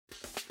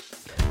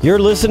You're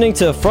listening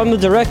to From the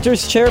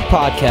Director's Chair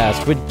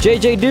podcast with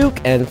JJ Duke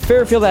and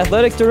Fairfield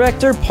Athletic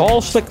Director Paul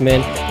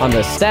Schlickman on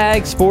the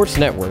Stag Sports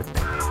Network.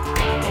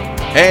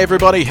 Hey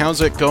everybody, how's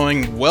it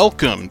going?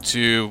 Welcome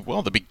to,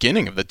 the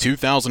beginning of the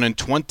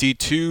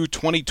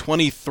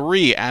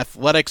 2022-2023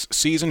 athletics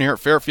season here at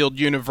Fairfield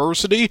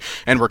University,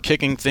 and we're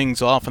kicking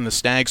things off on the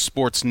Stag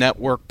Sports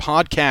Network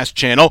podcast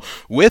channel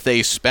with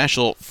a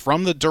special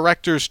From the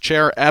Director's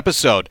Chair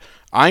episode.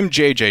 I'm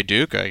JJ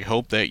Duke. I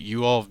hope that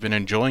you all have been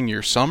enjoying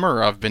your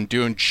summer. I've been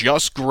doing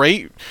just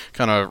great,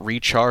 kind of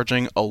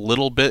recharging a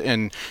little bit,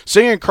 and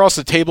sitting across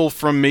the table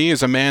from me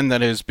is a man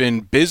that has been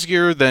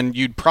busier than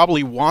you'd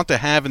probably want to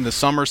have in the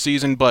summer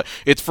season, but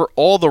it's for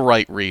all the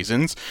right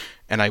reasons.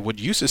 And I would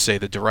used to say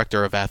the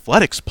Director of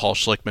Athletics, Paul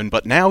Schlickman,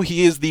 but now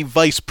he is the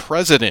Vice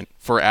President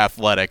for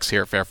Athletics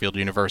here at Fairfield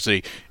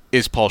University,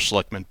 is Paul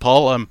Schlickman.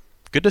 Paul,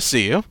 good to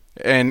see you.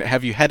 And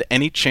have you had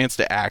any chance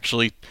to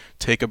actually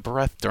take a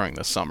breath during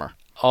the summer?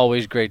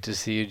 Always great to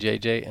see you,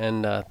 JJ,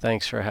 and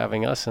thanks for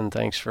having us, and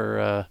thanks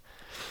for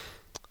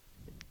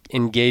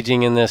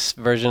engaging in this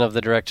version of the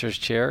Director's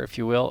Chair, if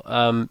you will.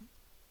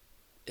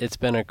 It's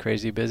been a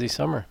crazy busy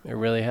summer. It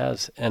really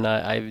has. And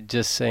I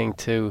just saying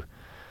to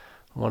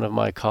one of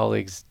my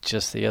colleagues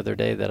just the other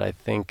day that I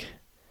think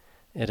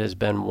it has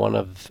been one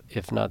of,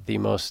 if not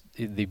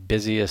the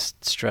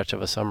busiest stretch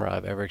of a summer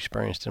I've ever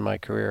experienced in my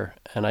career.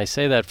 And I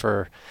say that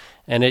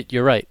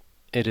you're right,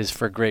 it is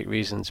for great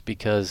reasons,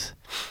 because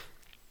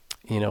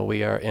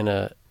we are in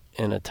a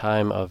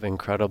time of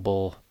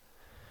incredible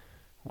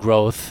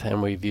growth,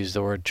 and we've used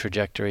the word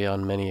trajectory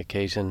on many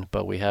occasions,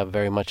 but we have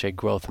very much a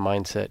growth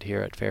mindset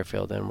here at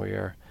Fairfield, and we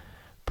are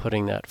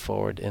putting that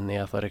forward in the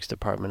athletics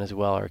department as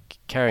well, or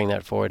carrying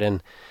that forward.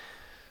 And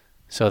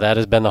so that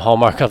has been the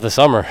hallmark of the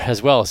summer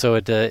as well. So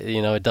it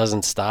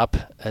doesn't stop,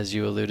 as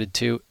you alluded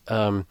to.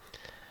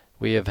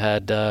 We have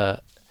had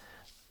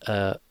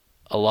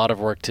a lot of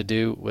work to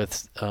do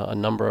with a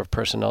number of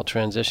personnel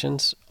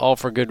transitions, all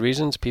for good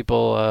reasons.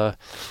 People,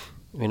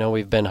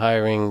 we've been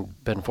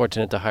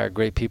fortunate to hire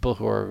great people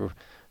who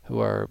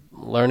are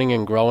learning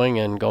and growing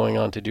and going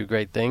on to do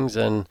great things.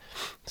 And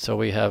so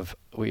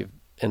we've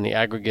in the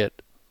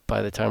aggregate,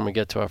 by the time we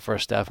get to our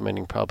first staff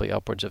meeting, probably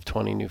upwards of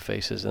 20 new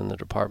faces in the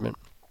department.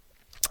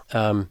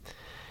 And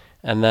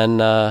then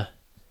a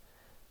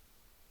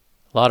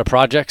lot of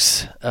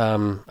projects.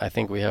 I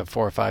think we have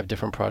 4 or 5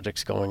 different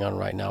projects going on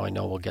right now. I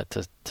know we'll get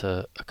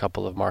to a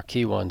couple of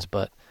marquee ones,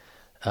 but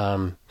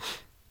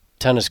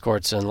tennis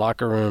courts and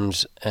locker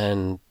rooms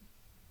and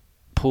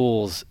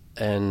pools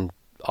and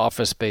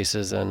office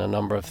spaces and a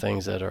number of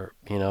things that are,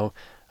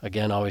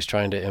 again, always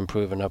trying to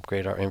improve and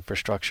upgrade our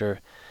infrastructure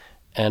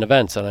and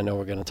events. And I know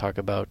we're going to talk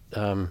about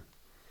on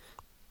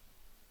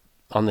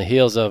the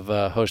heels of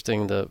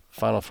hosting the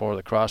Final Four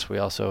lacrosse, we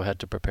also had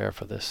to prepare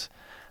for this.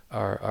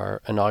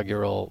 Our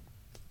inaugural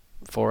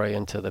foray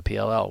into the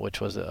PLL,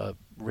 which was a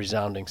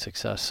resounding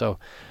success. So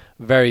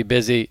very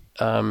busy.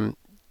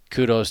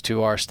 Kudos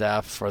to our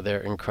staff for their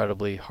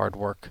incredible hard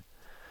work,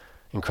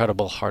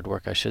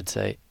 I should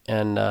say.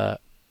 And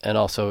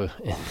also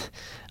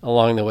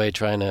along the way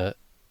trying to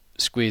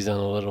squeeze in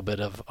a little bit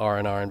of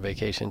R&R and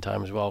vacation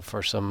time as well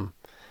for some,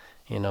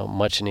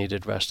 much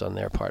needed rest on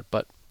their part.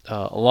 But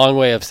a long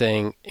way of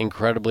saying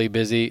incredibly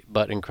busy,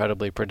 but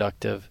incredibly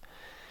productive.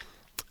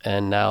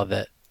 And now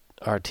that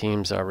our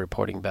teams are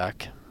reporting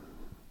back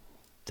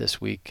this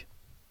week,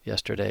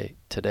 yesterday,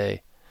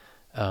 today,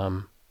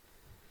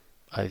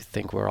 I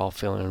think we're all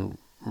feeling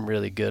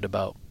really good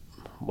about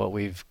what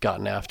we've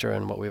gotten after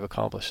and what we've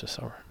accomplished this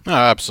summer. Oh,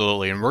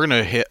 absolutely, and we're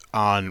going to hit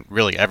on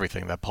really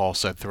everything that Paul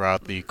said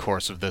throughout the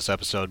course of this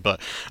episode,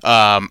 but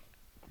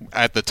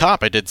at the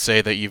top I did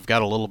say that you've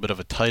got a little bit of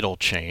a title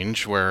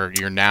change where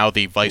you're now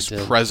the Vice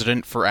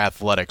President for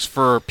Athletics.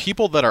 For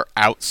people that are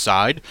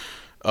outside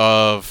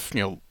of,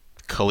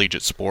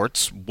 collegiate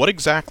sports, what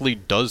exactly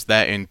does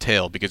that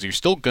entail? Because you're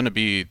still going to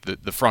be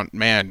the front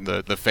man,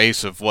 the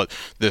face of what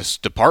this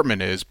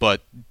department is,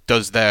 but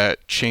does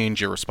that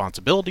change your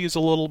responsibilities a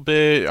little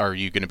bit? Are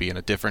you going to be in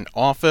a different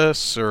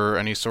office or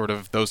any sort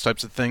of those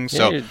types of things?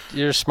 Yeah,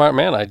 you're a smart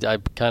man. I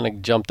kind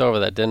of jumped over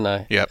that, didn't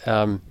I? Yep.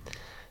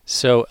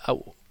 So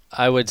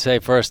I would say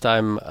first,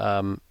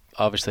 I'm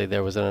obviously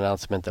there was an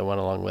announcement that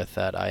went along with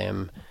that.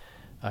 I'm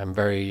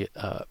very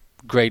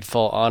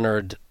grateful,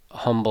 honored,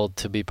 humbled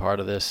to be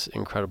part of this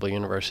incredible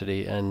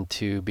university and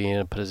to be in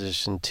a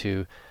position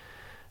to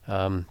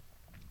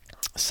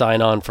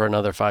sign on for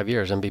another 5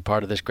 years and be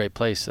part of this great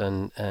place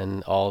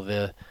and all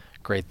the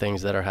great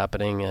things that are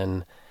happening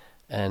and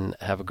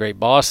have a great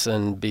boss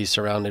and be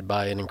surrounded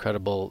by an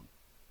incredible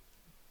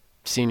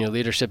senior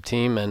leadership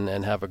team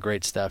and have a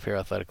great staff here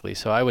athletically.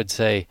 So I would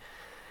say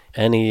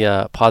any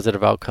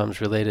positive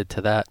outcomes related to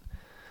that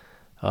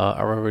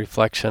are a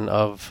reflection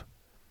of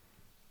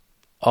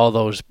all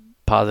those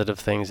positive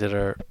things that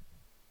are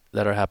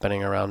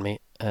happening around me,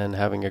 and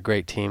having a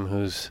great team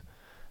who's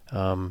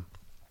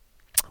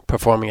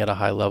performing at a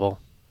high level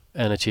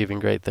and achieving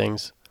great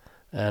things.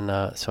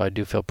 And so I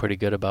do feel pretty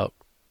good about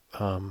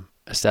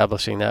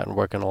establishing that and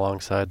working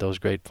alongside those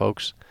great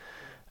folks.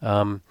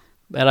 And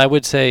I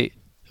would say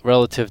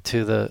relative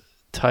to the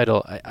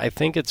title, I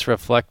think it's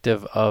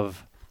reflective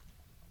of,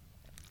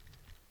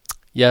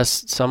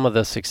 yes, some of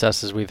the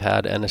successes we've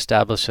had in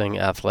establishing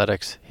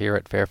athletics here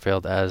at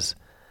Fairfield as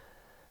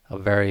a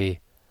very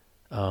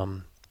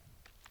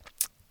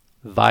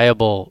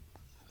viable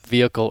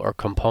vehicle or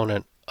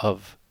component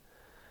of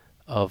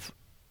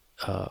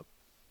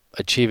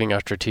achieving our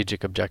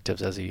strategic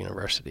objectives as a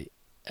university.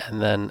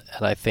 And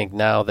I think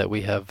now that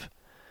we have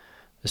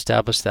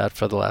established that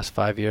for the last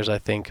 5 years, I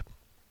think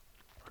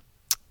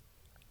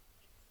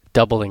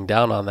doubling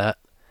down on that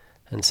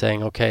and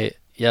saying, okay,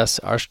 yes,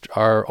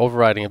 our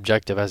overriding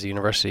objective as a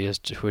university is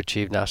to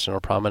achieve national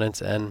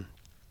prominence, and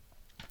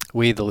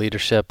we, the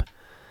leadership,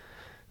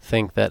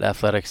 think that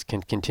athletics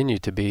can continue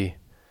to be,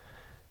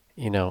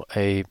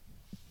 a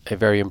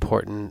very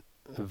important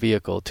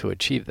vehicle to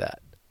achieve that.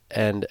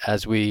 And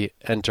as we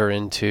enter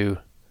into,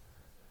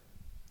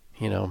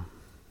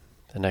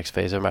 the next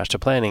phase of master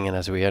planning, and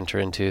as we enter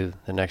into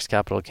the next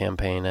capital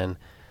campaign and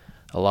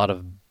a lot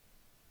of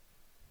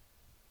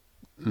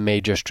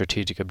major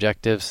strategic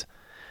objectives,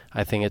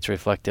 I think it's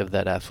reflective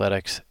that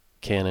athletics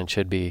can and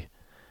should be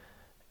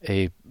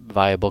a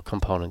viable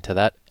component to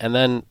that. And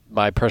then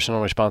my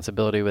personal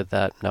responsibility with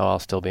that, no, I'll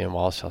still be in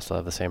Walsh. I'll still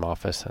have the same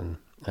office and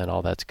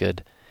all that's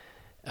good.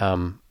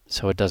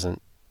 So it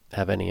doesn't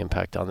have any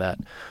impact on that.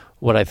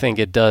 What I think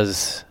it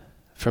does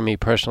for me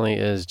personally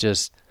is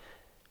just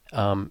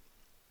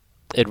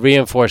it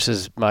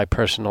reinforces my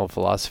personal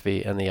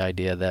philosophy and the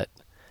idea that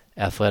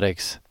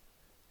athletics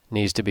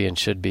needs to be and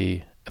should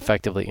be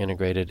effectively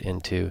integrated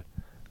into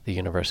the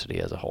university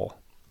as a whole.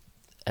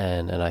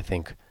 And I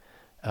think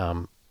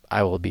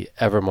I will be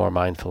ever more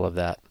mindful of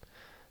that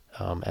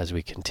as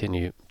we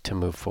continue to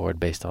move forward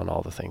based on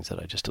all the things that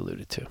I just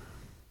alluded to.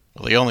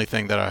 Well, the only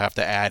thing that I have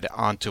to add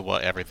onto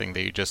everything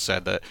that you just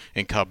said that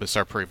encompass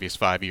our previous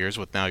 5 years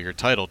with now your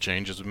title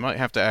change is we might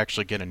have to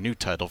actually get a new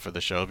title for the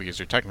show because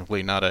you're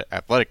technically not an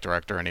athletic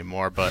director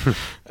anymore, but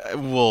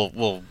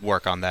we'll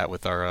work on that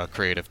with our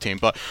creative team.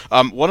 But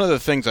one of the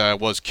things I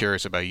was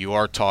curious about, you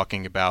are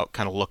talking about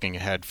kind of looking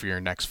ahead for your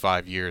next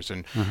 5 years,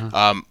 and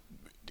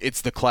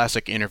it's the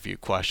classic interview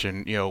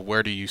question,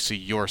 where do you see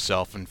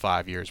yourself in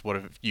 5 years? What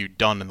have you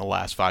done in the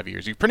last 5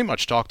 years? You've pretty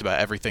much talked about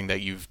everything that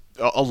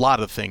a lot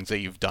of things that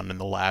you've done in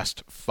the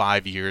last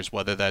 5 years,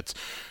 whether that's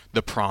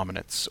the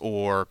prominence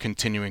or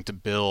continuing to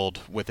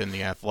build within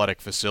the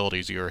athletic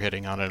facilities. You were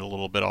hitting on it a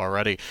little bit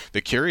already.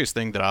 The curious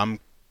thing that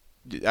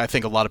I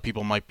think a lot of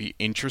people might be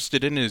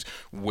interested in is,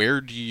 where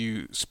do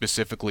you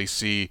specifically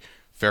see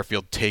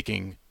Fairfield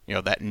taking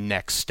that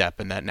next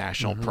step in that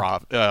national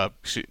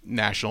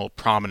national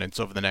prominence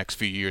over the next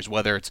few years,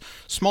 whether it's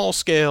small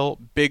scale,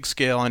 big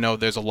scale? I know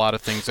there's a lot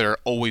of things that are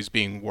always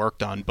being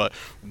worked on, but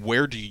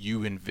where do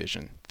you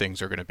envision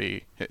things are going to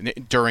be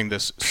during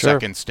this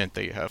second stint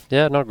that you have?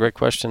 Yeah, no, great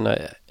question.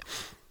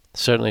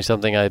 Certainly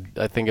something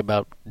I think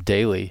about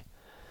daily.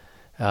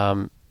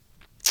 So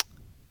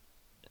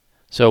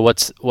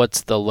what's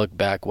the look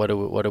back? What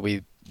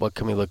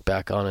can we look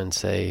back on and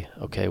say,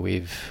 okay,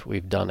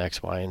 we've done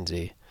X, Y, and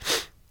Z?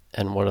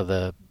 And what are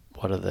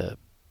the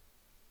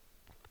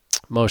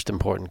most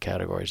important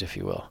categories, if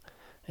you will,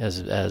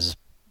 as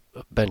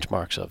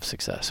benchmarks of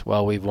success?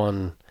 Well, we've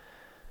won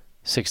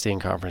 16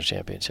 conference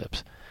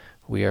championships.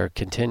 We are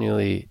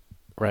continually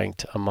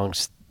ranked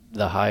amongst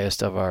the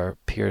highest of our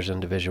peers in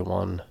Division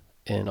I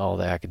in all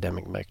the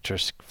academic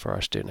metrics for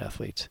our student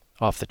athletes,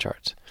 off the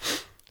charts.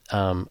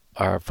 Our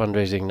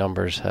fundraising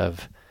numbers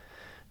have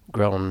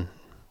grown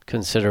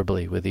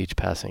considerably with each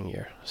passing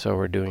year. So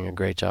we're doing a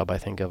great job, I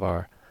think, of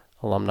our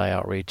alumni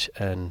outreach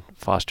and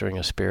fostering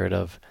a spirit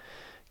of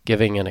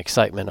giving and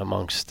excitement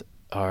amongst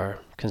our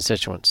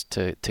constituents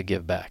to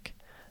give back.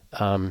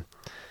 A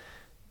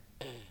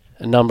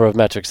number of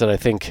metrics that I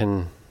think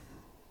can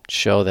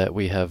show that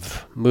we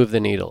have moved the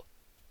needle,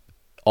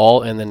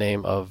 all in the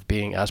name of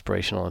being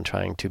aspirational and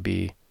trying to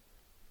be,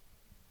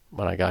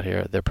 when I got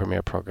here, the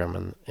premier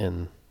program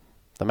in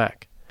the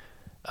MAC.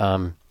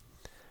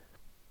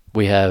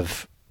 We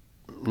have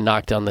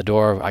knocked on the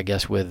door, I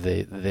guess, with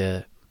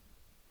the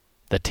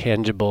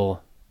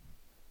tangible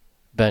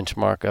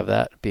benchmark of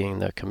that being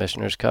the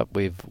Commissioner's Cup.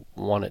 We've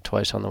won it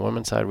twice on the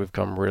women's side. We've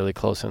come really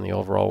close in the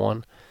overall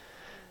one.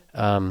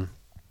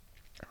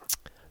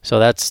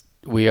 So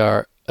we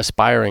are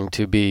aspiring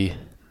to be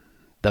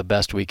the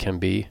best we can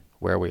be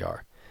where we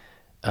are.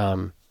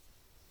 The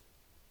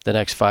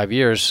next 5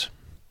 years,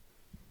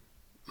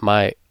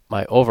 my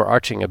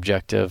overarching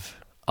objective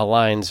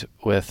aligns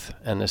with,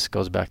 and this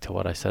goes back to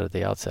what I said at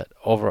the outset,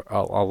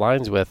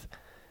 aligns with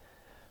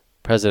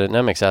President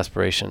Nemec's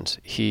aspirations.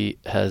 He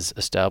has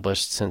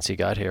established, since he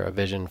got here, a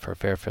vision for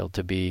Fairfield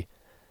to be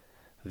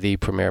the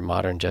premier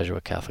modern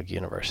Jesuit Catholic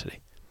university.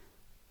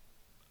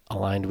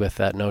 Aligned with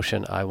that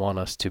notion, I want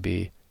us to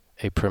be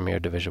a premier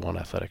Division I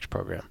athletics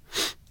program.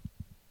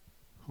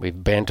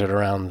 We've bantered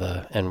around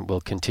and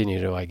will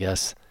continue to, I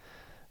guess,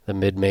 the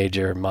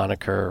mid-major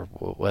moniker,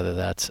 whether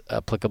that's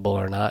applicable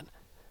or not.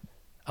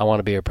 I want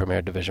to be a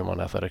premier Division I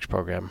athletics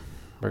program,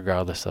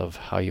 regardless of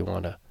how you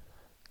want to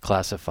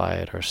classify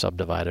it or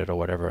subdivide it or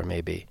whatever it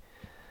may be.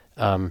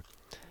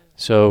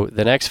 So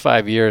the next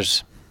 5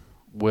 years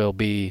will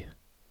be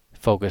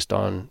focused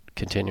on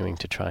continuing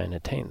to try and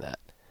attain that.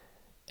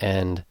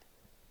 And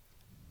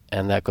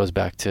that goes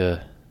back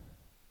to,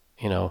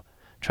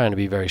 trying to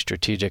be very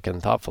strategic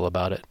and thoughtful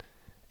about it,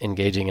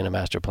 engaging in a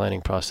master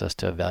planning process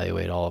to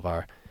evaluate all of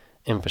our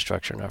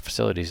infrastructure and our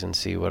facilities and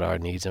see what our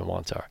needs and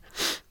wants are.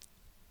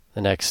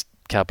 The next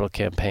capital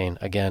campaign,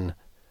 again,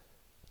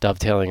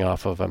 dovetailing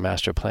off of a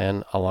master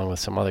plan along with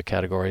some other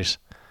categories.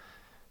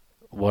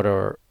 What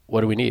do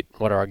we need?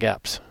 What are our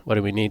gaps? What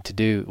do we need to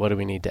do? What do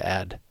we need to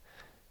add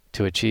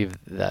to achieve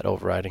that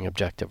overriding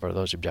objective or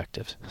those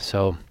objectives?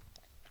 So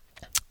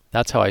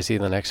that's how I see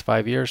the next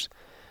 5 years.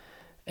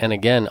 And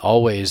again,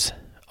 always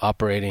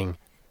operating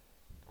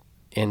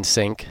in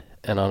sync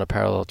and on a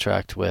parallel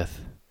track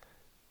with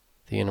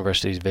the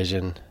university's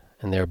vision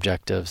and their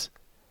objectives,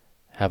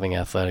 having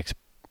athletics,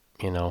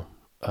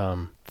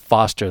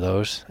 foster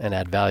those and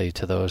add value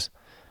to those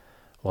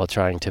while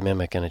trying to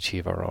mimic and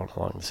achieve our own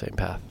along the same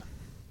path.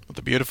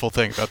 The beautiful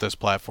thing about this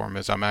platform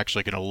is I'm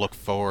actually going to look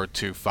forward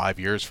to 5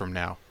 years from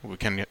now. We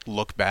can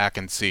look back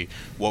and see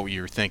what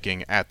you were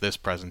thinking at this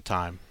present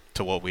time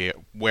to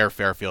where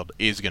Fairfield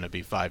is going to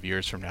be 5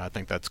 years from now. I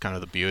think that's kind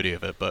of the beauty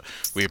of it, but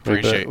we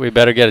appreciate... We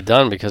better get it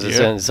done because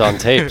it's on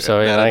tape, so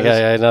I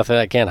got nothing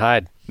I can't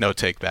hide. No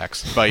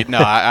takebacks. But no,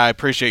 I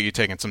appreciate you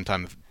taking some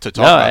time to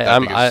talk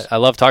about that. I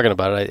love talking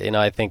about it.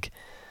 I think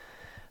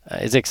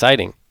it's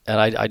exciting. And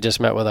I just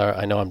met with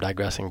I know I'm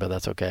digressing, but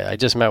that's okay. I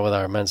just met with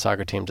our men's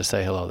soccer team to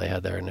say hello. They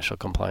had their initial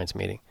compliance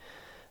meeting.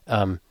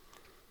 And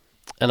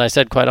I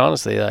said, quite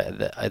honestly,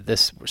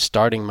 this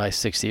starting my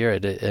 6th year,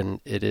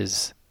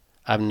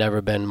 I've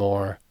never been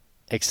more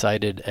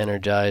excited,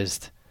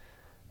 energized,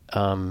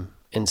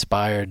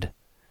 inspired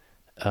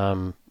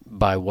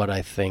by what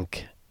I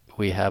think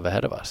we have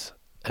ahead of us,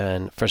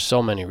 and for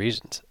so many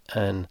reasons.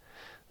 And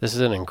this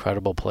is an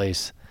incredible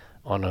place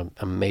on an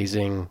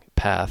amazing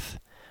path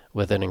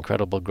with an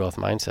incredible growth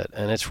mindset.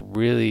 And it's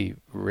really,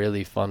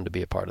 really fun to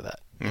be a part of that.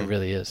 It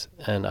really is.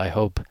 And I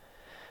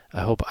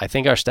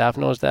think our staff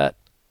knows that.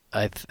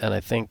 I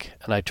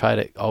try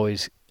to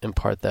always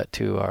impart that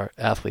to our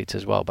athletes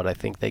as well, but I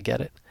think they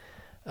get it.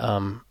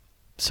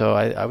 So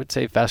I would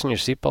say fasten your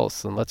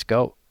seatbelts and let's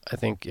go. I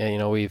think,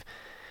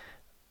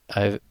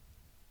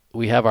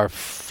 we have our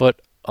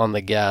foot on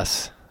the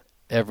gas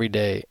every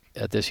day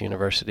at this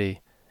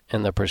university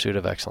in the pursuit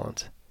of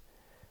excellence.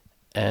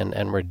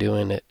 And we're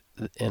doing it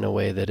in a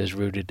way that is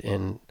rooted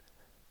in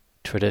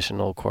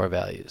traditional core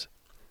values.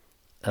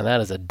 And that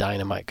is a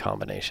dynamite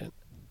combination.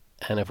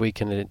 And if we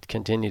can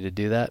continue to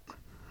do that,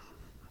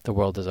 the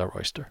world is our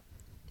oyster.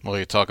 Well,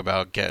 you talk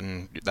about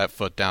getting that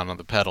foot down on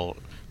the pedal.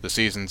 The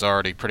season's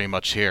already pretty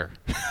much here.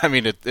 I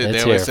mean,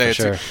 they always say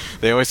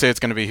it's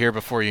going to be here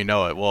before you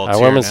know it. Well,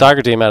 our women's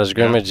soccer team had a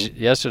scrimmage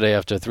yesterday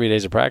after 3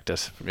 days of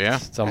practice. Yeah,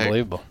 it's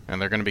unbelievable. And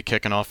they're going to be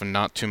kicking off in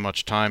not too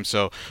much time.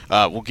 So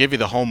we'll give you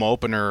the home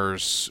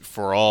openers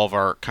for all of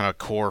our kind of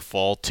core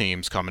fall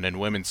teams coming in.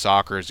 Women's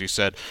soccer, as you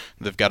said,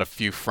 they've got a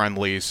few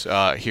friendlies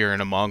here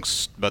and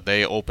amongst, but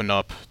they open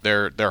up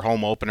their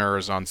home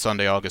openers on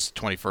Sunday, August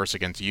 21st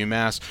against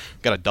UMass.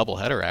 We've got a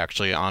doubleheader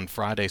actually on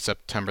Friday,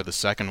 September the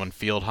 2nd, when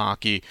field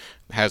hockey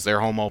has their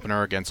home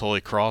opener against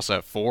Holy Cross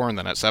at 4, and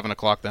then at 7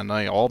 o'clock that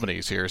night,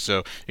 Albany's here.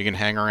 So you can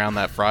hang around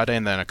that Friday,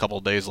 and then a couple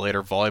of days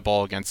later,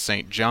 volleyball against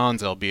St.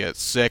 John's. They'll be at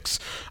 6.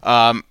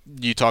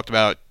 You talked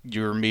about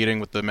your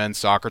meeting with the men's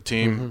soccer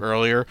team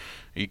earlier.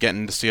 Are you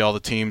getting to see all the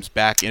teams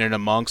back in and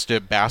amongst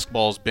it?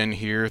 Basketball's been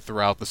here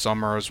throughout the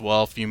summer as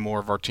well. A few more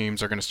of our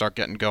teams are going to start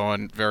getting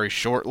going very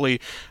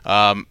shortly.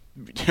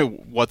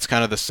 What's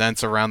kind of the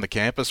sense around the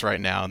campus right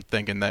now, and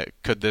thinking that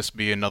could this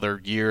be another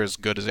year as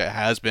good as it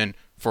has been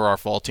for our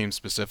fall team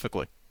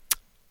specifically?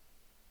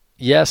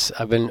 Yes,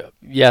 I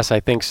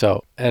think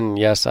so. And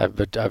yes,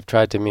 I've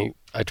tried to meet.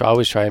 I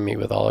always try and meet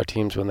with all our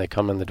teams when they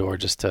come in the door,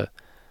 just to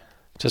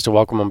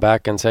welcome them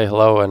back and say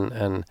hello,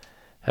 and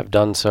have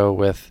done so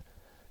with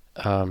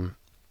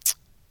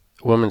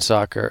women's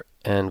soccer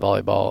and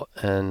volleyball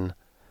and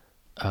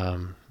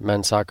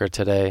men's soccer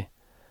today.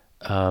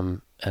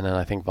 And then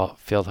I think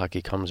field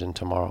hockey comes in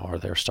tomorrow, or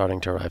they're starting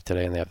to arrive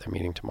today, and they have their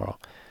meeting tomorrow.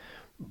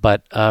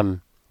 But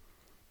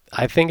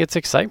I think it's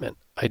excitement.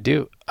 I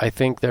do. I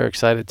think they're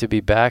excited to be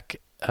back.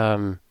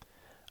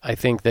 I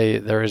think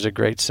there is a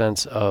great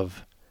sense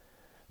of,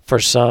 for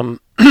some,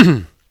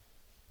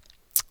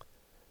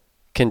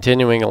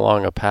 continuing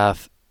along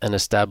an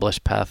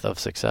established path of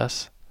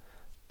success.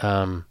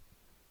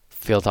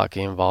 Field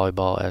hockey and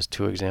volleyball as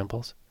 2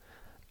 examples.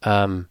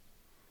 And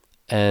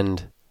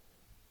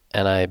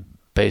I,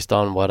 based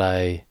on what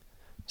I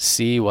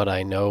see, what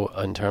I know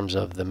in terms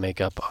of the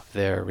makeup of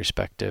their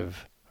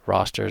respective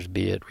rosters,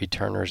 be it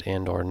returners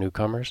and or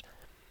newcomers,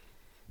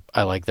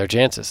 I like their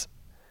chances.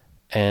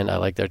 And I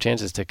like their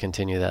chances to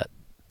continue that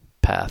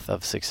path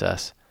of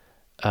success.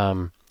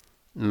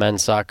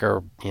 Men's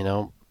soccer,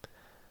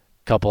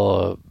 couple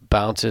of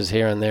bounces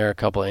here and there, a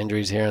couple of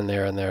injuries here and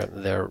there, and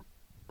they're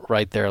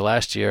right there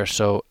last year.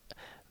 So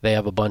they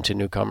have a bunch of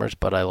newcomers,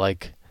 but I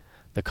like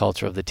the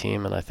culture of the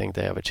team, and I think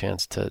they have a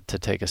chance to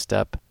take a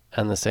step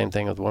And the same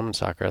thing with women's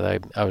soccer.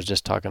 I was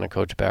just talking to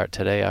Coach Barrett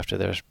today after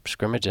their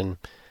scrimmage, and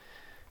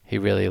he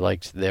really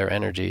liked their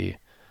energy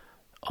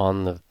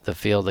on the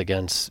field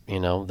against,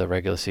 the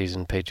regular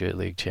season Patriot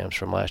League champs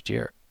from last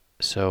year.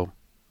 So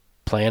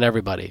playing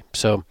everybody.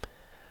 So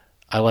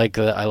I like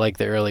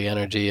the early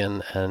energy,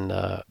 and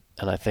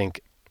I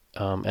think,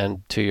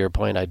 and to your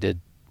point, I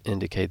did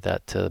indicate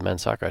that to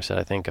men's soccer. I said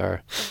I think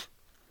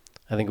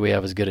we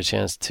have as good a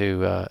chance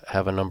to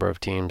have a number of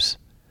teams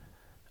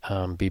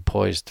be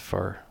poised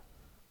for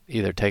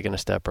either taking a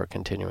step or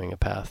continuing a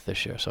path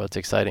this year. So it's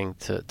exciting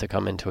to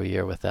come into a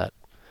year with that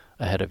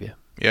ahead of you.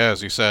 Yeah,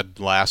 as you said,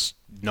 last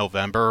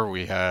November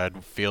we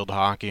had field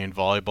hockey and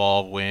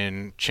volleyball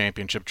win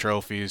championship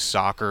trophies.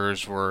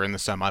 Soccers were in the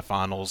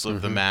semifinals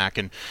of the MAC,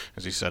 and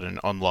as you said, an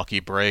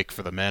unlucky break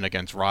for the men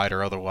against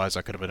Ryder. Otherwise,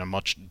 that could have been a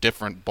much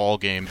different ball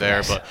game there.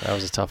 Yes, but that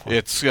was a tough one.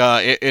 It's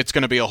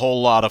going to be a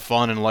whole lot of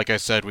fun, and like I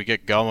said, we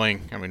get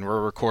going. I mean,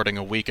 we're recording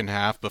a week and a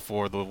half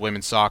before the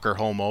women's soccer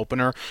home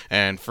opener,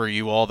 and for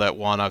you all that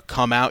want to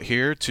come out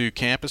here to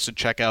campus and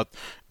check out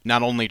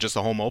not only just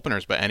the home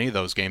openers, but any of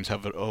those games,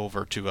 have it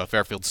over to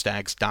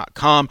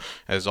fairfieldstags.com,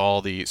 as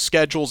all the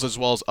schedules as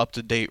well as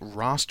up-to-date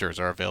rosters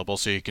are available,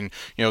 so you can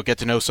get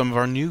to know some of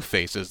our new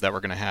faces that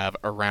we're going to have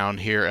around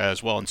here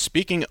as well. And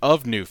speaking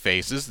of new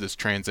faces, this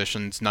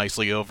transitions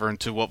nicely over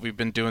into what we've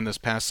been doing this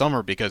past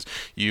summer, because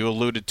you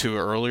alluded to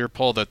earlier,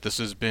 Paul, that this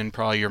has been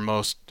probably your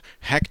most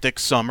hectic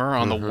summer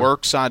on the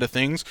work side of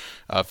things.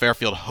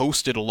 Fairfield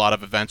hosted a lot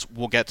of events.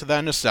 We'll get to that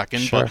in a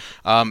second. Sure.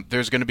 But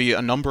there's going to be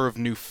a number of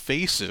new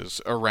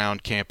faces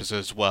around campus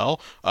as well.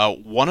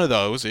 One of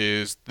those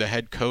is the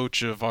head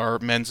coach of our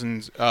men's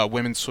and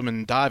women's swim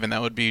and dive, and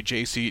that would be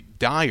JC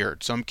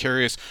Dyard. So I'm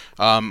curious,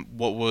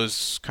 what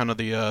was kind of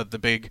the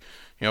big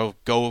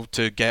go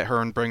to get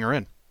her and bring her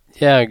in?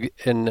 Yeah,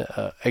 an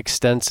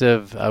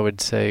extensive, I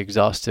would say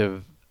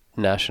exhaustive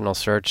national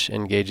search,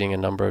 engaging a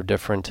number of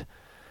different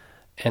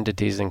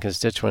entities and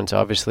constituents.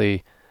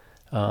 Obviously,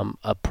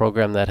 a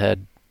program that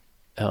had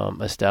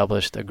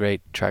established a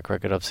great track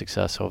record of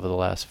success over the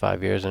last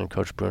 5 years, and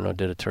Coach Bruno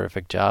did a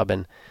terrific job,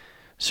 and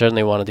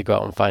certainly wanted to go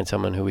out and find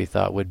someone who we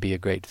thought would be a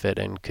great fit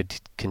and could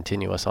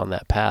continue us on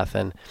that path.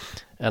 And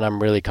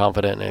I'm really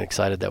confident and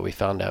excited that we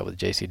found out with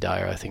JC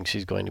Dyer. I think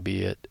she's going to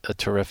be a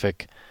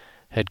terrific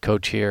head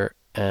coach here,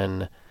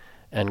 and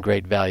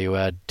great value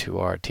add to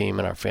our team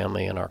and our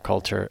family and our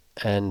culture.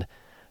 And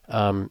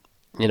one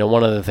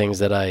of the things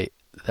that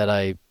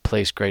I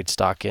place great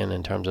stock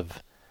in terms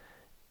of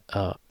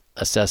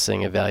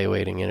assessing,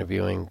 evaluating,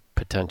 interviewing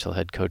potential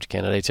head coach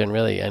candidates, and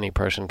really any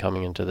person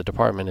coming into the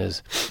department,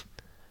 is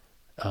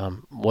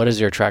what is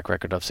your track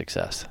record of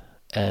success?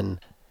 And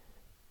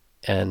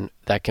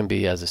that can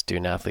be as a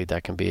student athlete,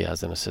 that can be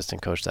as an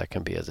assistant coach, that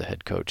can be as a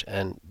head coach.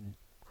 And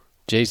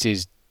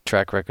JC's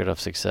track record of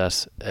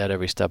success at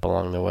every step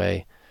along the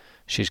way,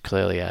 she's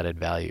clearly added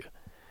value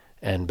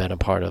and been a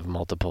part of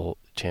multiple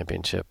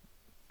championship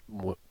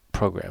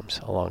programs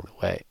along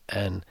the way.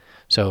 And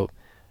so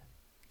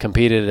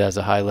competed as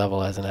a high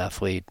level as an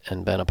athlete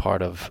and been a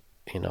part of,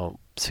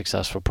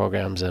 successful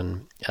programs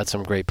and at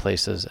some great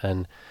places.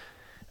 And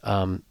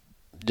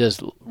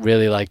just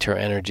really liked her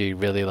energy,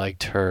 really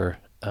liked her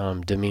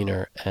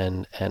demeanor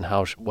and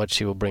what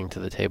she will bring to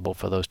the table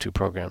for those two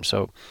programs.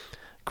 So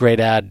great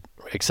ad,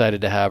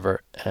 excited to have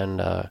her,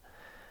 and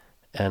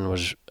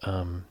was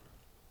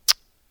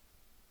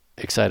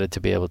excited to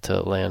be able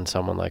to land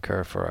someone like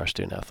her for our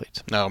student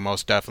athletes. No,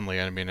 most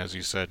definitely. I mean, as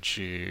you said,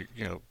 she,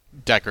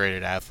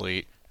 decorated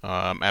athlete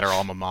at her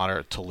alma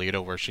mater,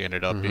 Toledo, where she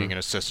ended up being an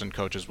assistant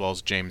coach, as well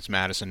as James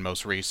Madison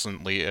most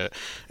recently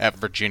at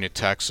Virginia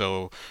Tech.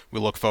 So we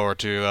look forward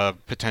to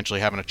potentially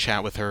having a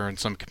chat with her in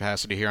some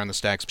capacity here on the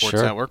Stag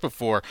Sports Network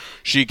before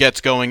she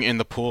gets going in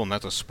the pool. And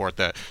that's a sport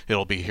that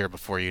it'll be here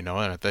before you know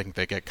it. I think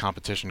they get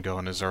competition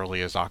going as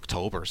early as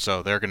October.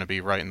 So they're going to be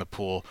right in the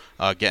pool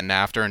getting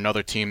after.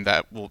 Another team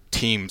that will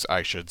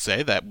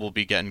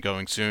be getting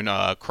going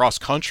soon. Cross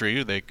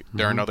country,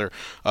 they're another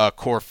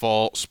core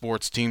fall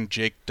sports team.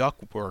 Jake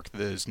Duckworth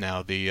is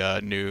now the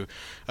new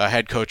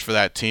head coach for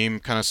that team.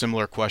 Kind of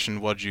similar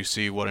question. What did you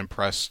see? What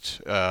impressed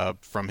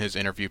from his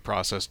interview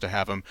process to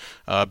have him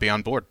be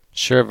on board?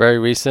 Sure, very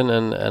recent,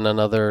 and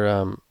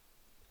another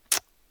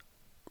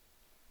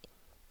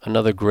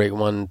great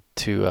one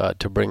to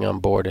bring on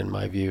board in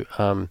my view.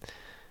 A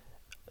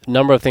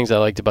number of things I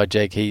liked about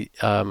Jake. He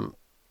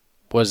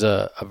was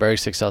a very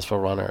successful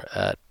runner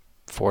at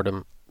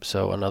Fordham,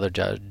 so another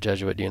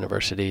Jesuit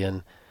university,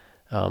 and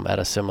at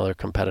a similar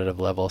competitive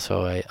level.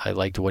 So I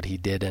liked what he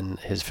did and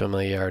his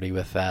familiarity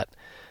with that.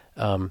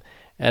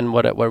 And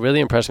what really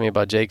impressed me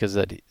about Jake is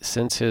that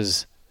since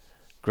his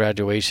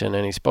graduation,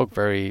 and he spoke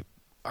very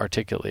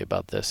articulately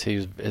about this,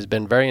 he has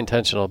been very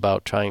intentional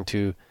about trying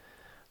to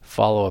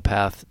follow a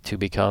path to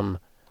become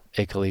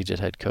a collegiate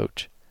head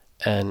coach.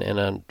 And in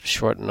a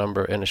short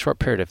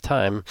period of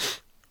time,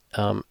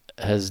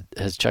 has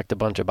checked a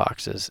bunch of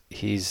boxes.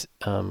 He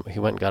went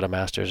and got a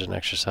master's in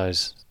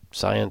exercise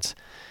science.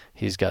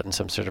 He's gotten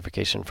some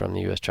certification from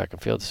the U.S. Track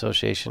and Field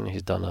Association.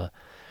 He's done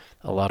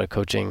a lot of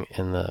coaching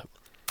in the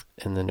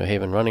in the New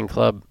Haven Running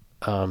Club.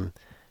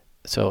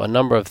 So a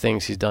number of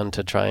things he's done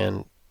to try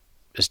and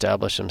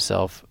establish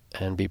himself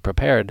and be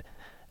prepared.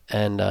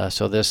 And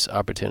so this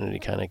opportunity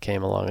kind of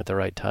came along at the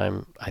right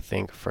time, I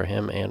think, for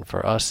him and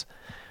for us.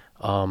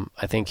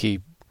 I think he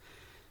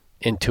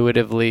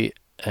intuitively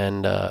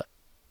and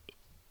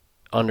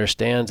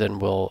understands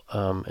and will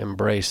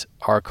embrace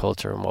our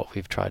culture and what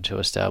we've tried to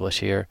establish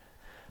here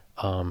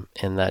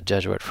in that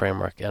Jesuit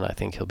framework, and I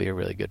think he'll be a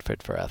really good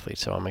fit for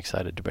athletes. So I'm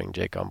excited to bring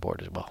Jake on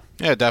board as well.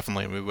 Yeah,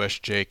 definitely. We wish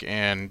Jake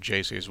and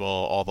JC as well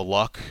all the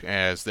luck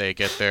as they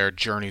get their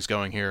journeys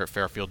going here at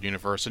Fairfield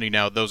University.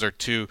 Now, those are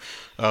two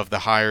of the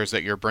hires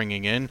that you're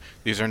bringing in.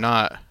 These are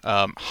not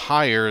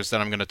hires that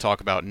I'm going to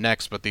talk about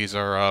next, but these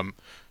are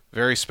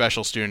very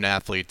special student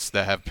athletes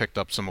that have picked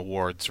up some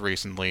awards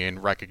recently in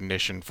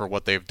recognition for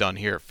what they've done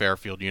here at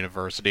Fairfield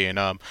University. And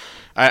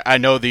I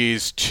know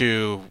these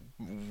two,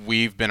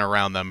 we've been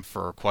around them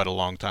for quite a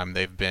long time.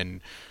 They've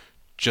been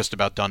just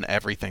about done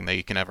everything that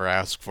you can ever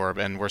ask for.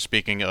 And we're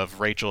speaking of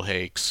Rachel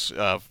Hakes,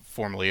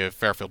 formerly of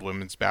Fairfield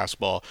women's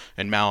basketball,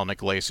 and Malin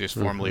Iglesias,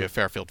 formerly of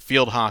Fairfield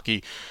field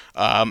hockey.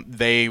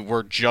 They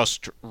were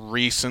just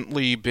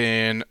recently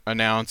been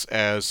announced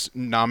as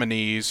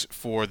nominees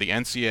for the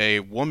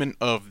NCAA Woman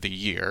of the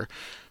Year.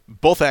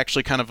 Both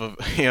actually kind of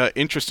a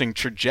interesting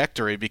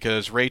trajectory,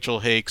 because Rachel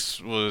Hakes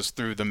was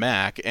through the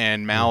MAC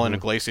and Malin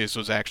Iglesias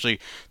was actually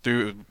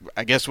through,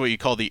 I guess, what you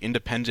call the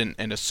independent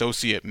and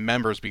associate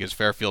members, because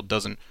Fairfield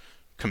doesn't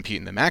compete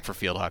in the MAC for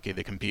field hockey,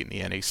 they compete in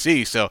the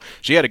NAC. So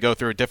she had to go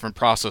through a different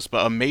process,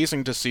 but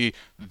amazing to see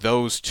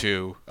those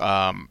two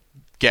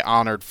get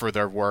honored for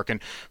their work.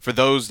 And for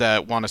those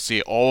that want to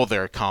see all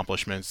their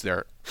accomplishments,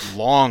 their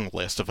long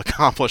list of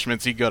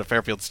accomplishments, you can go to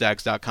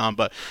fairfieldstags.com.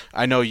 But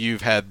I know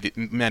you've had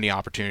many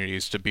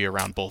opportunities to be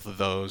around both of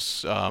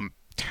those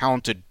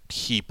talented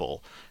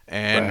people.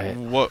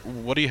 And what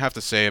do you have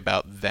to say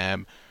about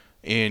them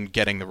in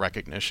getting the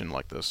recognition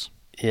like this?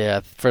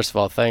 Yeah, first of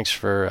all, thanks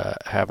for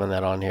having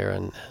that on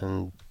here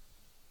and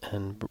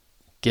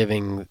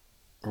giving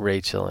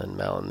Rachel and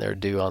Malin their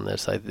due on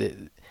this.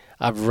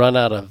 I've run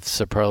out of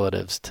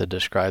superlatives to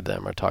describe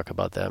them or talk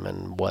about them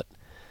and what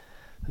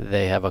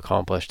they have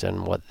accomplished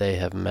and what they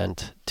have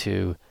meant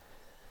to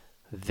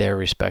their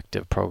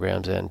respective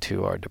programs and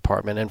to our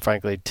department and,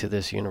 frankly, to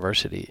this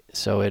university.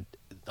 So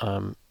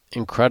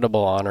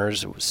incredible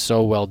honors,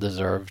 so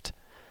well-deserved.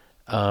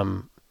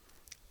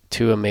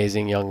 Two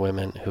amazing young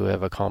women who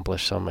have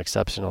accomplished some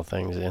exceptional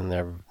things in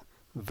their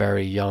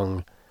very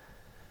young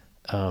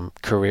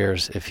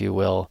careers, if you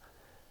will.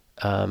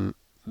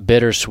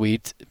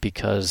 Bittersweet,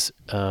 because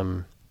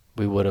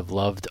we would have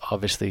loved,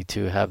 obviously,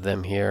 to have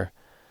them here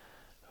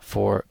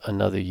for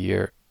another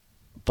year,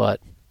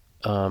 but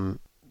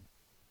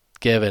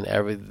given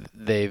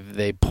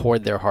they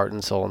poured their heart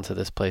and soul into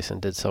this place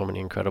and did so many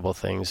incredible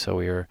things. So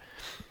we were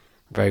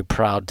very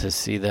proud to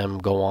see them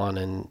go on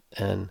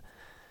and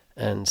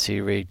see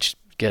Rach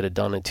get it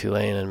done at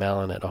Tulane and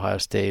Malin at Ohio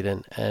State,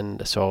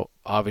 and so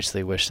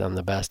obviously wish them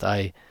the best.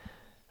 I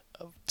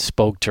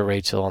spoke to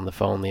Rachel on the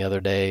phone the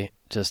other day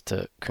just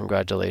to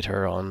congratulate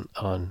her on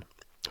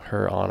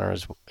her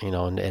honors,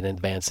 and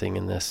advancing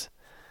in this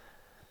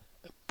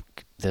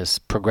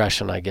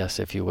progression, I guess,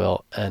 if you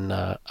will. And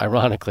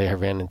ironically, I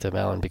ran into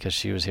Malin because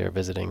she was here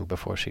visiting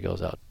before she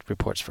goes out,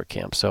 reports for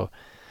camp. So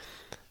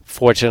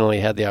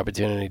fortunately had the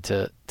opportunity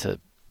to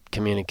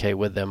communicate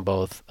with them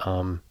both.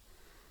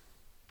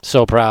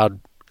 So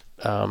proud,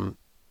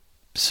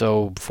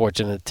 so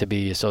fortunate to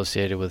be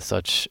associated with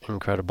such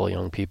incredible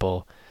young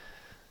people,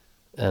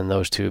 and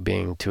those two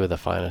being two of the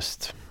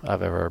finest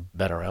I've ever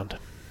been around.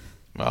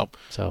 Well,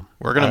 so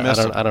we're going to miss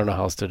them. I don't know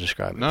how else to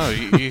describe it. No,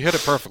 you hit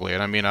it perfectly.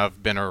 And I mean,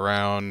 I've been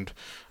around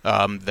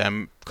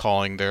them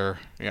calling their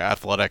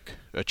athletic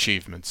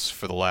achievements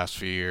for the last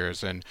few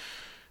years, and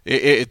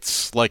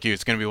it's like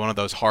it's going to be one of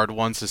those hard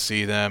ones to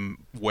see them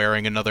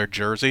wearing another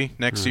jersey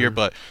next year.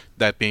 But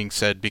that being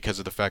said, because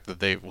of the fact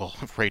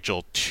that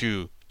Rachel,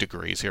 2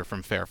 degrees here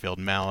from Fairfield,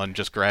 Malin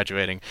just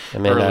graduating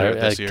earlier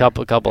this year.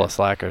 A couple of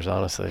slackers,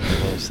 honestly.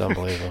 It's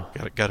unbelievable.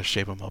 Gotta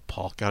shape them up,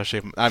 Paul. Gotta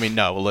shape them. I mean,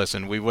 no,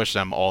 listen, we wish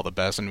them all the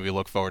best, and we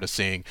look forward to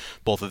seeing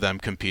both of them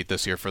compete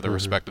this year for their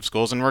respective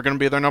schools, and we're going to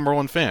be their number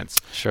one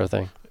fans. Sure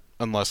thing.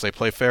 Unless they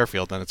play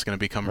Fairfield, then it's going to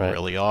become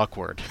really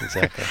awkward.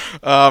 Exactly.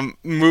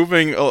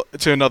 Moving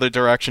to another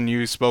direction,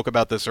 you spoke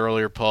about this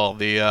earlier, Paul.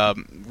 We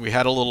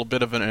had a little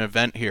bit of an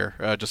event here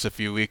just a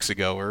few weeks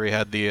ago where we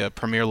had the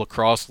Premier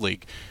Lacrosse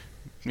League,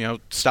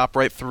 stop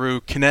right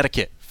through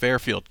Connecticut,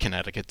 Fairfield,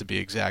 Connecticut to be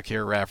exact,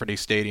 here at Rafferty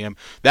Stadium.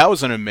 That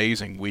was an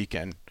amazing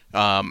weekend.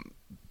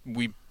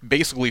 We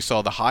basically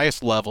saw the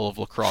highest level of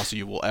lacrosse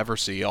you will ever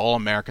see. All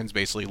Americans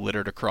basically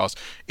littered across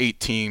 8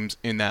 teams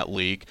in that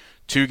league.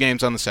 2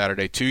 games on the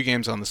Saturday, 2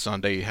 games on the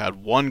Sunday. You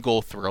had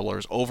 1-goal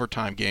thrillers,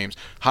 overtime games,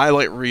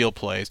 highlight reel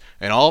plays,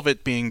 and all of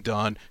it being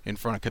done in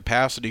front of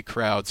capacity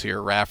crowds here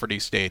at Rafferty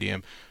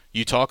Stadium.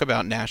 You talk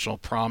about national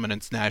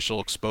prominence, national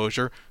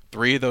exposure.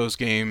 3 of those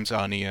games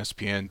on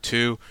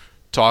ESPN2.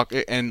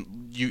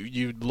 And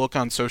you look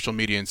on social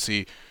media and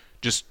see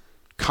just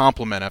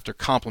compliment after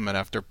compliment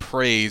after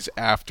praise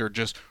after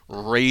just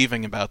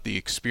raving about the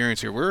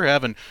experience here. We were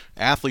having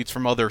athletes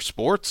from other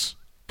sports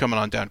coming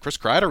on down. Chris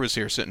Kreider was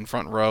here sitting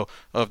front row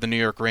of the New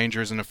York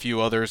Rangers and a few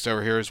others that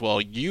were here as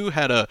well. You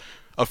had a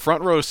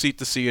front row seat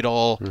to see it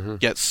all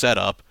get set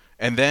up,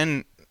 and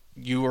then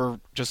you were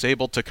just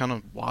able to kind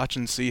of watch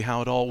and see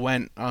how it all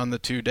went on the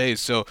 2 days.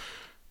 So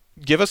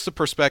give us the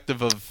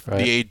perspective of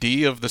the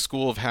AD of the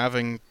school of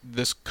having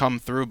this come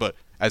through, but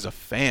as a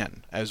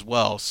fan as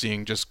well,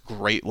 seeing just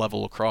great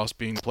level lacrosse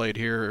being played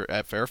here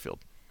at Fairfield.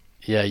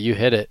 Yeah, you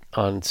hit it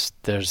on.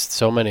 There's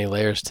so many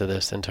layers to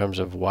this in terms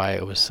of why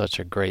it was such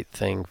a great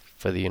thing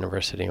for the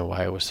university and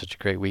why it was such a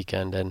great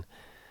weekend, and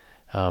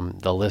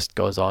the list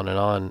goes on and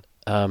on.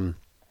 I'm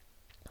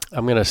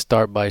going to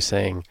start by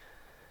saying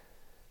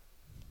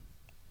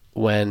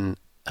when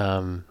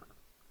the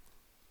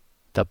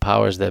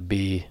powers that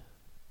be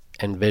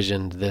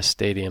envisioned this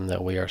stadium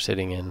that we are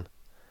sitting in,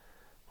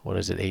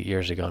 8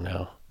 years ago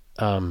now,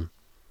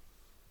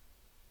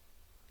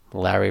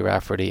 Larry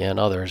Rafferty and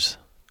others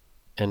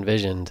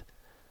envisioned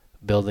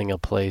building a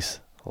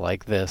place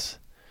like this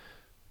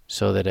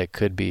so that it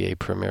could be a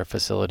premier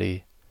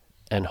facility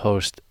and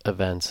host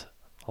events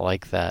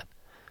like that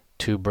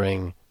to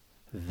bring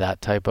that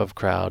type of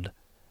crowd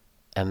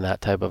and that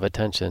type of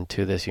attention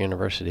to this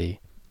university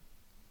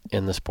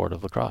in the sport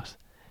of lacrosse.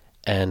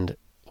 And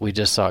we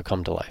just saw it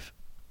come to life.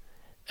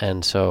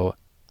 And so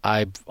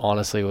I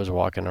honestly was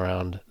walking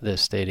around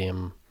this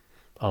stadium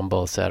on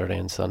both Saturday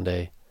and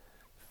Sunday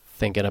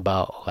thinking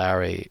about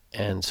Larry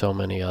and so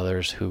many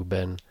others who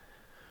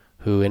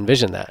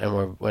envisioned that and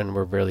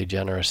were really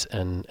generous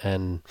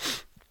and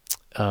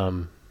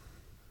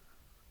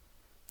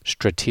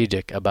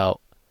strategic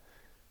about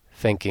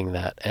thinking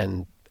that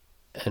and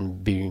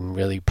being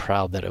really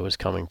proud that it was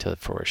coming to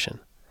fruition.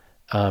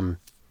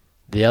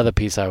 The other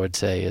piece I would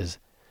say is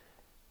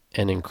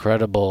an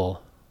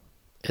incredible.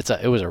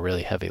 It was a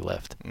really heavy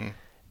lift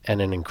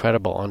and an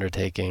incredible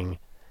undertaking.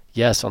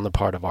 Yes, on the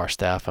part of our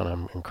staff, and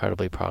I'm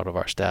incredibly proud of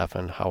our staff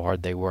and how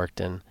hard they worked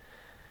and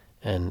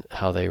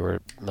how they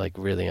were like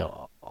really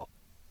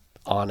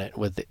on it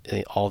with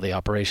all the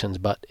operations,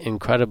 but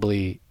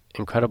incredible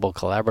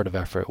collaborative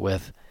effort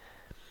with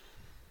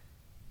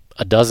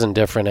a dozen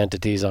different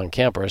entities on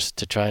campus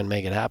to try and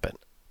make it happen.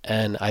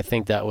 And I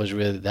think that was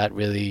really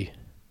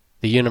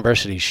the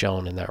university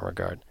shined in that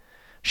regard,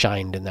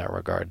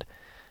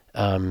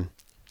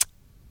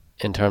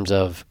 in terms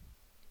of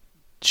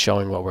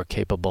showing what we're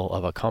capable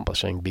of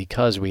accomplishing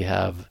because we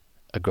have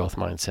a growth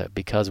mindset,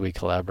 because we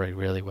collaborate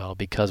really well,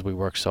 because we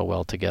work so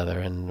well together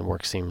and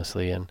work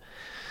seamlessly. And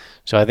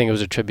so I think it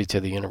was a tribute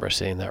to the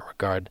university in that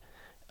regard.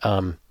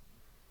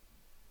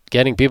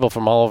 Getting people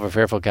from all over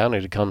Fairfield County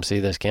to come see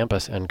this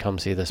campus and come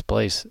see this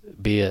place,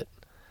 be it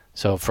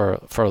so for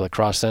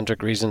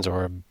lacrosse-centric reasons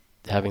or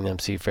having them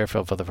see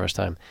Fairfield for the first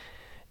time.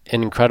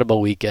 An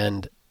incredible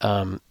weekend,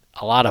 a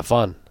lot of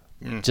fun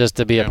just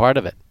to be a part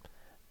of it.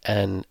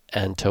 And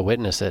to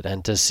witness it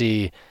and to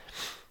see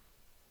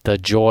the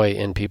joy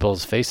in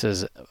people's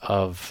faces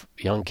of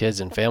young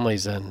kids and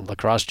families and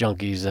lacrosse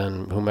junkies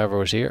and whomever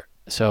was here.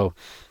 So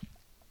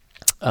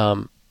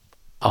a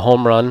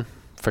home run,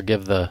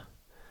 forgive the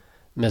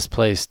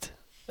misplaced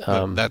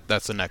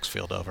that's the next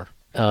field over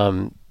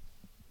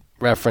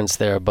reference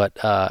there, but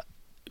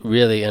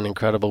really an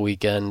incredible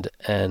weekend,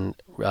 and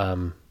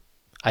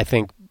I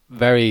think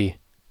very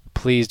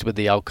pleased with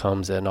the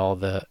outcomes and all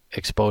the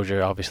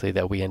exposure, obviously,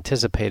 that we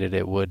anticipated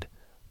it would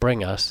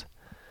bring us.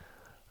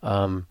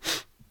 But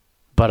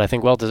I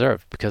think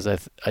well-deserved because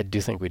I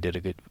do think we did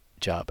a good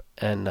job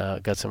and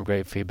got some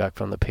great feedback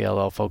from the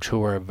PLL folks who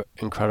were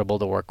incredible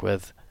to work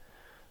with.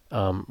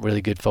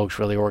 Really good folks,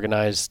 really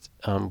organized,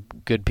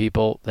 good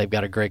people. They've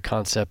got a great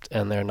concept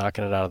and they're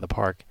knocking it out of the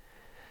park.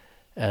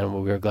 And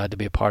we were glad to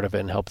be a part of it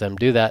and help them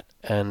do that,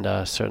 and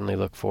certainly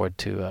look forward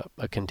to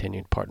a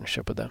continued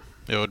partnership with them.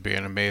 It would be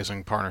an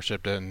amazing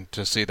partnership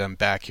to see them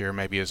back here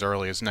maybe as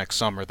early as next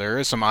summer. There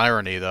is some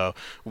irony, though,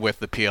 with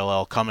the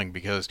PLL coming,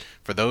 because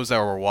for those that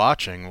were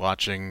watching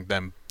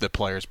the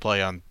players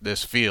play on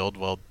this field,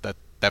 well,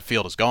 that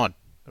field is gone.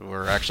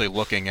 We're actually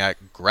looking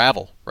at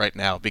gravel right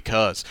now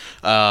because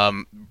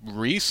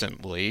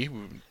recently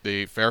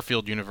the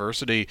Fairfield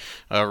University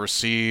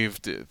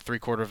received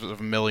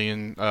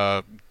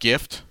 $750,000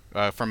 gift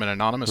from an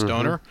anonymous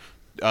donor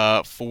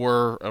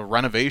for a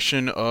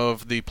renovation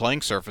of the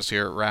playing surface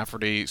here at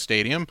Rafferty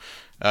Stadium.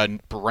 A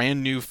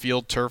brand new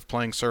field turf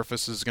playing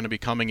surface is going to be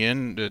coming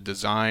in. The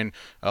design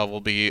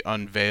will be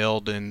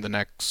unveiled in the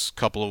next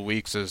couple of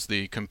weeks as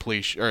the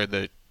completion or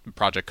the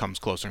project comes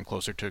closer and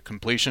closer to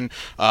completion.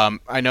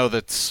 I know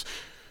that's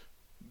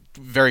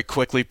very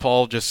quickly,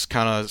 Paul, just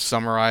kind of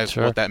summarize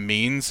what that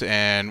means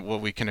and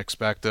what we can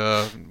expect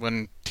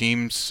when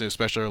teams,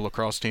 especially our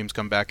lacrosse teams,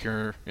 come back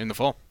here in the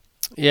fall.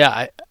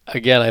 Yeah,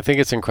 I think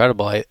it's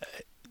incredible.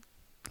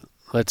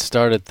 Let's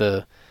start at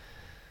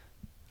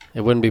it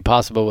wouldn't be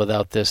possible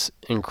without this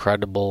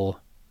incredible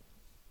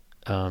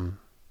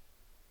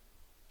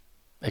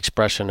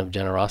expression of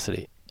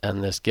generosity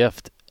and this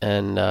gift.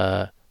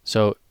 And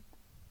so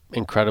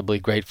incredibly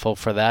grateful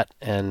for that,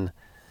 and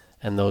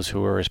those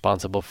who were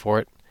responsible for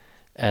it,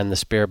 and the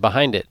spirit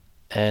behind it.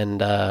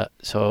 And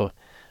so,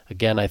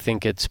 again, I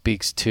think it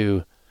speaks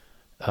to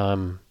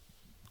the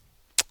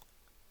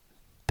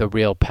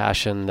real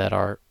passion that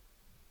our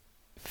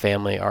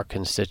family, our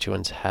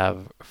constituents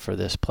have for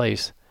this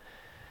place,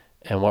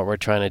 and what we're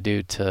trying to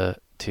do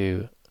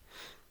to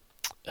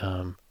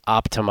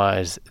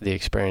optimize the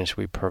experience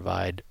we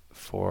provide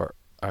for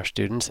our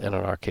students, and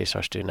in our case,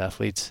 our student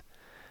athletes.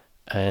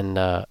 And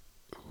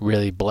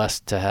really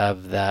blessed to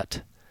have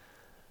that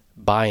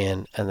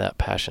buy-in and that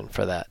passion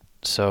for that.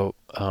 So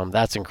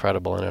that's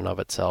incredible in and of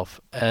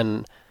itself,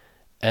 and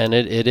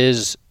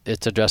it's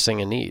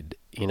addressing a need.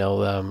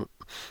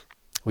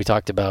 We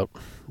talked about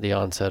the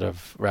onset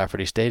of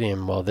Rafferty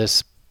Stadium. Well,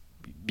 this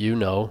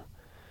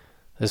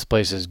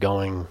place is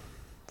going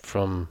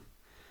from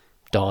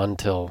dawn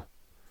till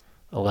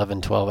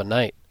 11, 12 at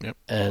night. Yep.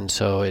 And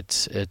so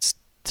it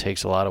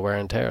takes a lot of wear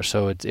and tear.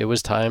 So it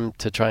was time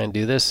to try and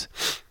do this.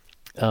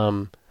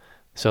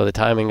 So the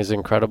timing is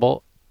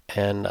incredible,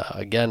 and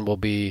again, will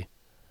be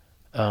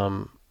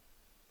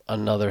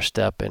another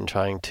step in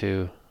trying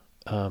to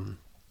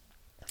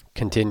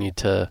continue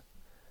to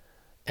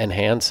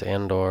enhance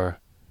and or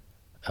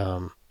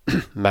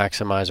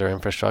maximize our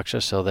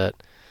infrastructure so that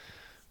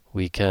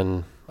we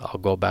can, I'll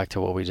go back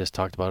to what we just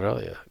talked about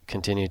earlier,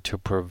 continue to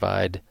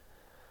provide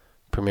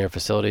premier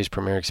facilities,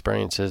 premier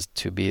experiences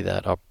to be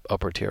that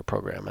upper tier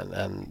program.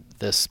 And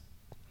this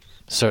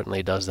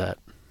certainly does that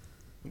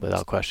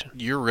without question.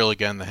 You're really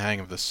getting the hang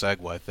of the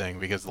segue thing,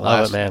 because the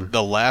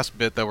last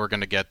bit that we're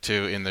going to get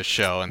to in the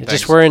show, and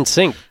we're in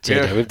sync, JJ.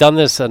 Yeah. We've done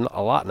this a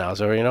lot now,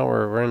 so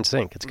we're in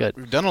sync. It's good.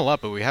 We've done a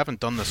lot, but we haven't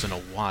done this in a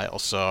while,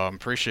 so I'm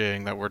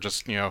appreciating that we're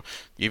just,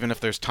 even if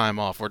there's time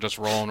off, we're just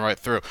rolling right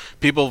through.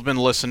 People have been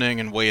listening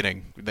and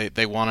waiting.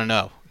 They want to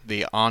know.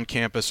 The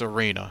on-campus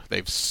arena.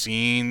 They've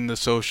seen the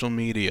social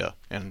media.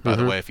 And by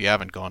the way, if you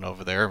haven't gone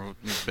over there,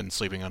 you've been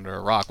sleeping under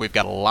a rock. We've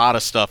got a lot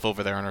of stuff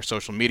over there on our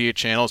social media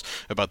channels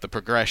about the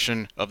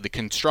progression of the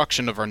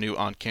construction of our new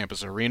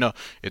on-campus arena.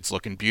 It's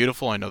looking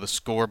beautiful. I know the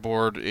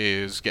scoreboard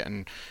is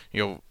getting,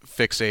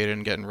 fixated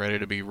and getting ready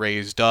to be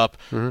raised up.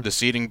 The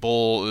seating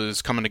bowl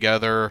is coming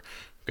together.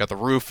 Got the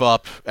roof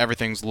up.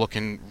 Everything's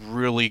looking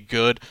really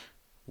good.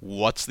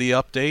 What's the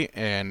update?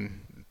 And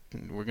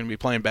we're going to be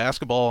playing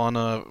basketball on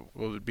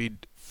what would be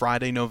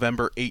Friday,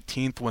 November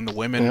 18th, when the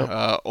women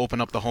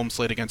open up the home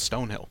slate against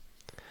Stonehill.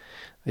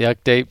 The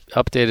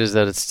update is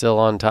that it's still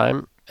on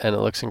time, and it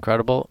looks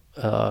incredible.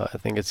 I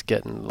think it's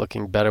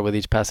looking better with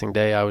each passing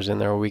day. I was in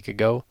there a week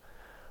ago,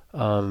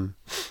 and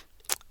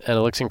it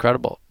looks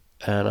incredible.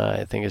 And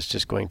I think it's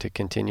just going to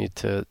continue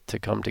to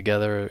come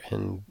together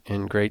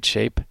in great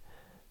shape.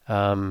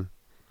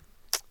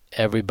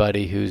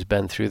 Everybody who's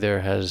been through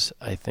there has,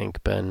 I think,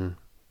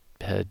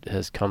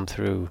 has come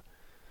through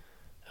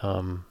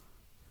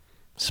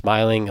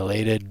smiling,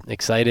 elated,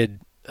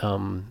 excited,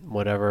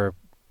 whatever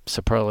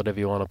superlative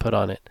you want to put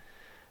on it.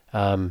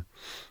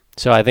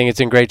 So I think it's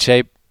in great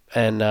shape,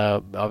 and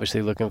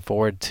obviously looking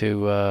forward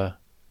to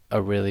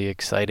a really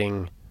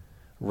exciting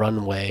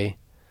runway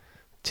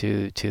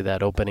to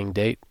that opening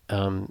date.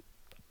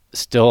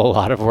 Still a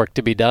lot of work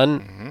to be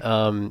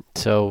done,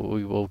 so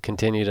we will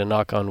continue to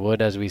knock on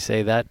wood as we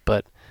say that,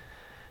 but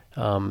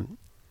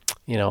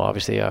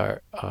obviously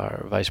our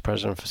Vice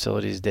President of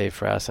Facilities, Dave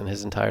Frass, and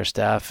his entire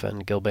staff,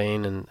 and Gil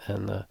Bain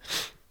and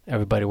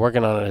everybody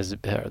working on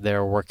it,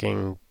 they're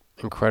working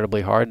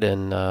incredibly hard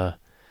and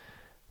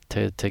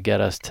to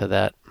get us to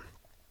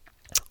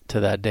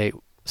that date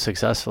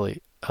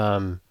successfully.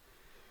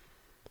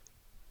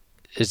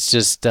 It's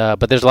just,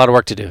 but there's a lot of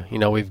work to do.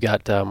 We've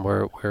got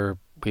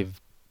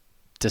we've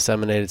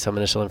disseminated some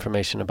initial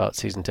information about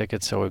season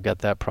tickets, so we've got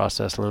that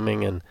process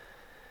looming,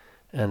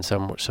 and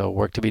so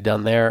work to be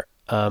done there.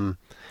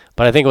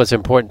 But I think what's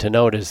important to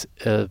note is,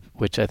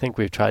 which I think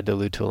we've tried to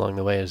allude to along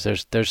the way, is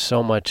there's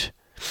so much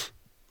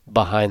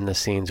behind the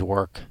scenes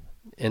work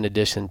in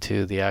addition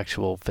to the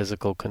actual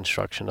physical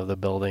construction of the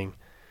building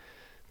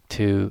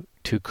to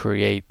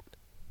create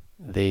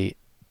the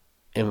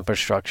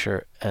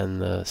infrastructure and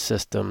the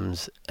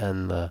systems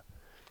and the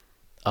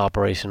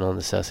operational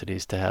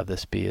necessities to have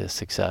this be a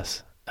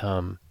success.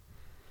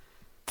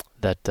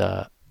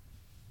 That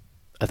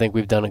I think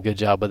we've done a good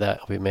job with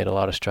that. We've made a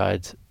lot of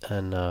strides,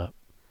 and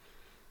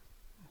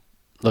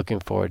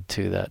looking forward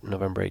to that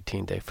November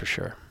 18th day for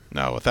sure.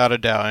 No, without a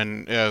doubt.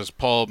 And as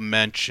Paul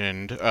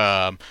mentioned,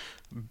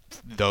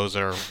 those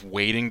are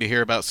waiting to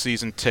hear about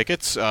season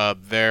tickets.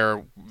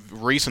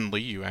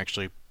 Recently, you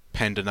actually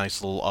penned a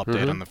nice little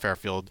update on the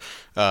Fairfield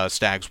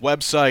Stags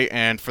website,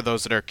 and for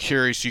those that are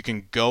curious, you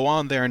can go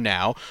on there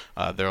now.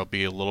 There'll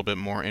be a little bit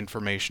more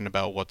information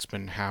about what's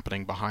been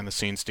happening behind the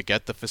scenes to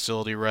get the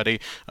facility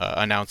ready,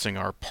 announcing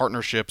our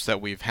partnerships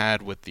that we've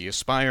had with the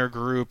Aspire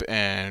Group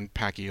and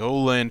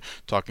Pacquiolin,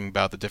 talking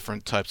about the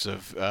different types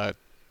of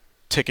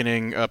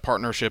ticketing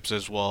partnerships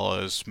as well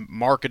as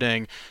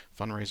marketing.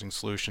 fundraising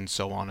solutions,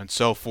 so on and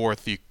so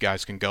forth. You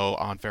guys can go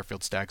on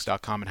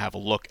fairfieldstags.com and have a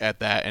look at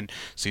that, and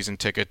season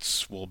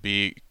tickets will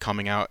be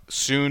coming out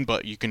soon,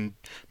 but you can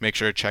make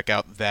sure to check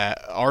out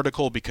that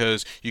article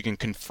because you can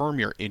confirm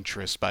your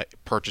interest by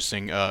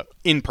purchasing your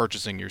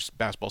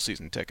basketball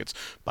season tickets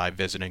by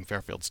visiting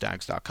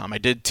fairfieldstags.com. I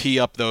did tee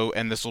up, though,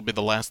 and this will be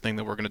the last thing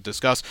that we're going to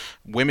discuss.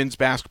 Women's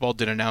basketball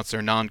did announce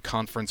their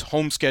non-conference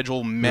home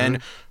schedule.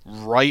 Men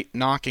right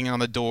knocking on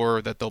the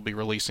door that they'll be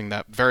releasing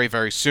that very,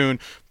 very soon.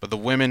 But the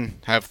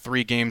women have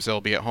 3 games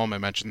they'll be at home. I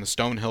mentioned the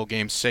Stonehill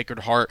game. Sacred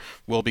Heart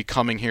will be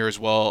coming here as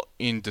well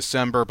in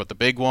December. But the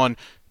big one,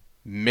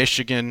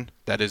 Michigan,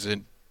 that is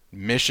in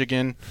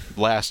Michigan,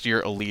 last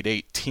year Elite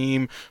 8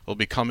 team, will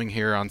be coming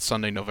here on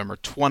Sunday, November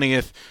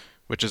 20th,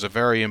 which is a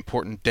very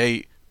important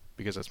date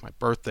because it's my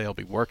birthday. I'll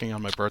be working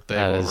on my birthday.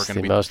 That is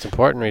the most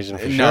important reason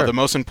for sure. No, the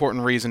most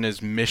important reason is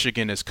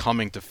Michigan is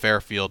coming to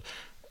Fairfield.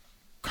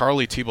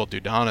 Carly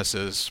Thibault-Dudonis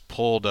has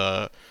pulled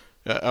a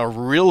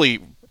really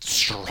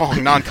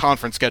strong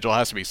non-conference schedule,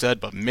 has to be said,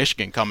 but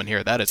Michigan coming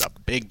here, that is a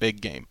big,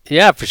 big game.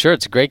 Yeah, for sure.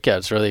 It's a great game.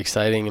 It's really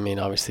exciting. I mean,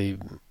 obviously,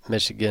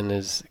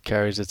 Michigan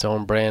carries its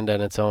own brand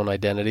and its own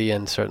identity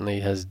and certainly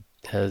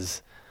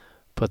has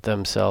put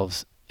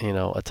themselves,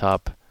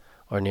 atop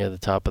or near the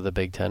top of the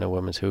Big Ten in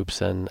women's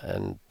hoops,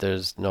 and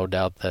there's no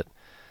doubt that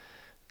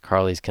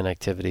Carly's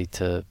connectivity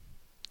to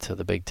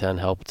the Big Ten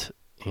helped,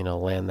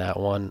 land that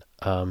one.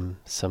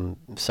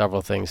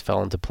 Several things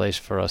fell into place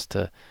for us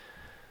to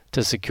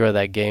secure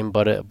that game,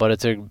 but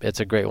it's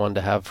a great one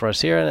to have for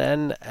us here,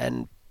 and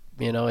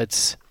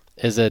is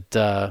it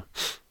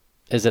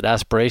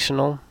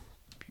aspirational?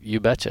 You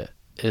betcha.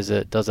 Does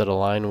it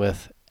align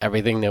with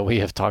everything that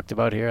we have talked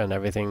about here and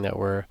everything that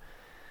we're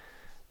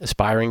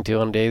aspiring to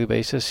on a daily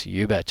basis?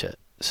 You betcha.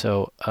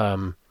 So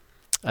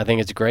I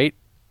think it's great,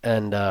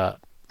 and I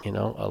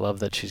love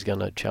that she's going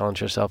to challenge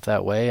herself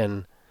that way,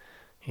 and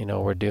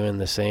we're doing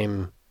the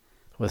same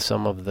with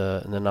some of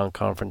the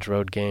non-conference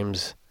road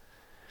games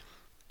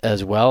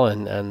as well,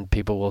 and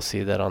people will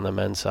see that on the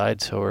men's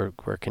side. So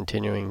we're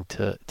continuing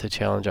to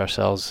challenge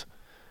ourselves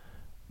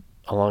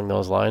along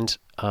those lines,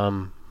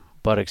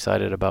 but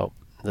excited about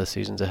the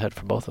seasons ahead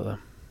for both of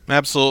them.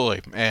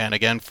 Absolutely. And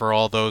again, for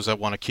all those that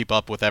want to keep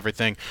up with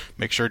everything,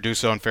 make sure to do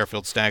so on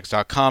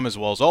fairfieldstags.com as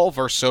well as all of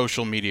our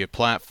social media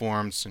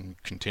platforms,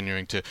 and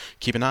continuing to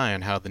keep an eye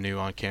on how the new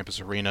on-campus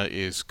arena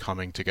is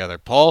coming together.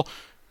 Paul,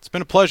 it's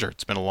been a pleasure.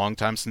 It's been a long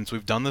time since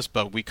we've done this,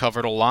 but we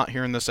covered a lot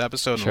here in this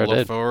episode, and we'll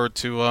look forward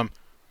to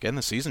getting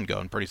the season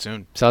going pretty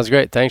soon. Sounds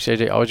great. Thanks,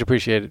 JJ. Always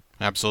appreciate it.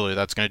 Absolutely.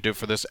 That's going to do it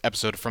for this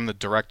episode from the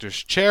Director's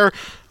Chair.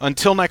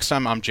 Until next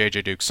time, I'm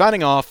JJ Duke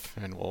signing off,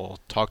 and we'll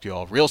talk to you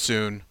all real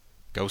soon.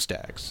 Go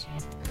Stags.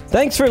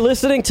 Thanks for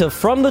listening to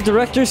From the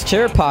Director's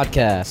Chair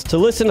podcast. To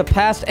listen to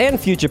past and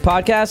future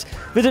podcasts,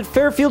 visit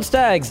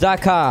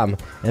fairfieldstags.com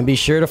and be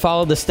sure to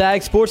follow the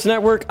Stag Sports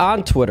Network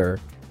on Twitter.